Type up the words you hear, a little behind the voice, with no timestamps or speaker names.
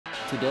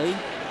Today,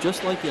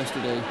 just like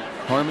yesterday,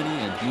 harmony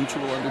and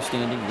mutual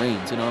understanding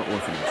reigns in our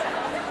orphanage.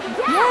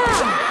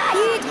 Yeah!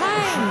 Tea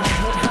time!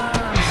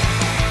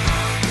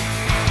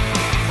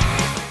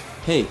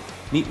 Hey,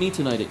 meet me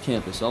tonight at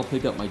campus. I'll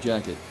pick up my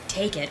jacket.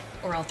 Take it,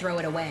 or I'll throw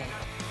it away.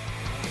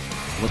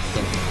 What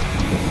the...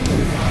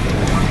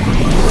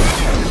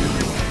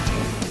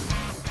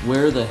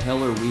 Where the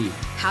hell are we?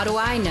 How do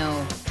I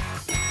know?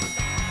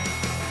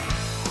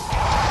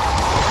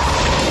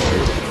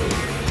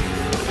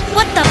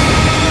 What the...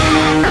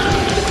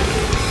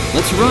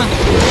 Let's run!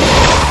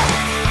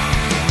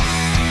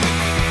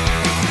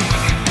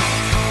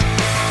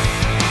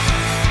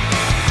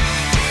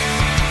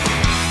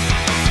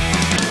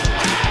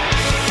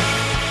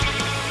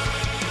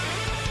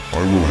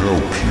 I will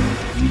help you.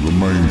 The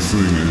main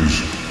thing is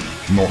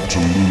not to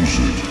lose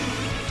it.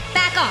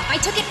 Back off! I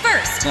took it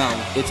first! Now,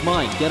 it's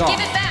mine. Get off. Give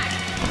it back!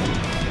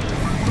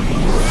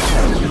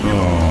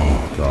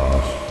 Oh,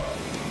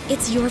 gosh.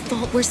 It's your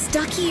fault we're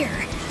stuck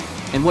here.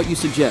 And what you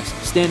suggest?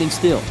 Standing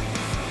still.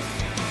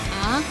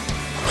 Huh?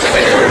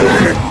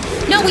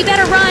 No, we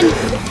better run!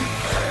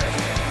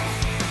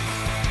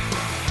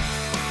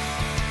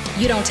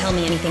 You don't tell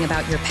me anything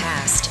about your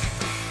past.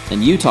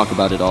 And you talk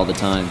about it all the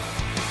time.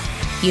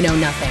 You know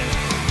nothing.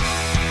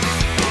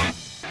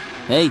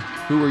 Hey,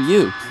 who are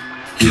you?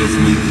 Give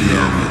me the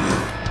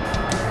amulet.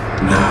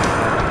 Now.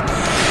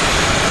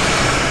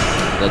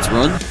 Let's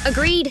run.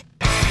 Agreed.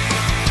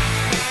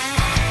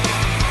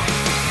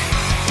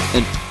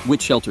 And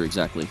which shelter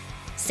exactly?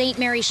 St.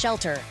 Mary's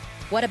Shelter.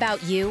 What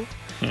about you?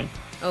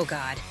 Oh,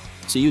 God.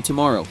 See you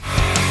tomorrow.